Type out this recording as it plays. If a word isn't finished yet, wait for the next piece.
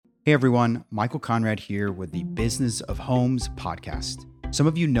Hey everyone, Michael Conrad here with the Business of Homes podcast. Some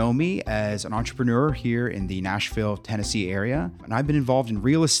of you know me as an entrepreneur here in the Nashville, Tennessee area, and I've been involved in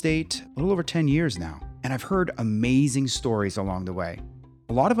real estate a little over 10 years now. And I've heard amazing stories along the way,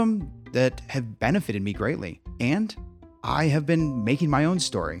 a lot of them that have benefited me greatly. And I have been making my own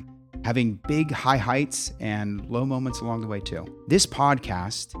story, having big high heights and low moments along the way too. This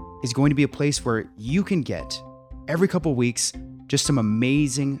podcast is going to be a place where you can get every couple weeks just some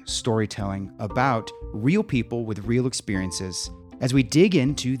amazing storytelling about real people with real experiences as we dig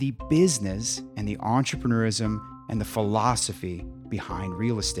into the business and the entrepreneurism and the philosophy behind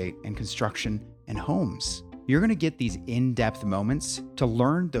real estate and construction and homes. You're going to get these in-depth moments to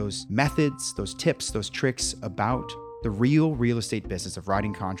learn those methods, those tips, those tricks about the real estate business of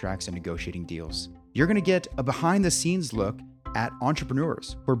writing contracts and negotiating deals. You're going to get a behind-the-scenes look at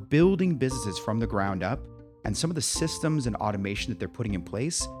entrepreneurs who are building businesses from the ground up and some of the systems and automation that they're putting in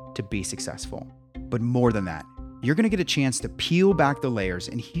place to be successful. But more than that, you're going to get a chance to peel back the layers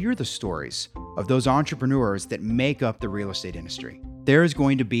and hear the stories of those entrepreneurs that make up the real estate industry. There's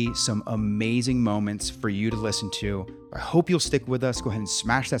going to be some amazing moments for you to listen to. I hope you'll stick with us. Go ahead and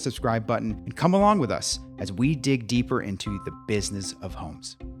smash that subscribe button and come along with us as we dig deeper into the business of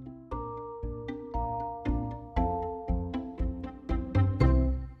homes.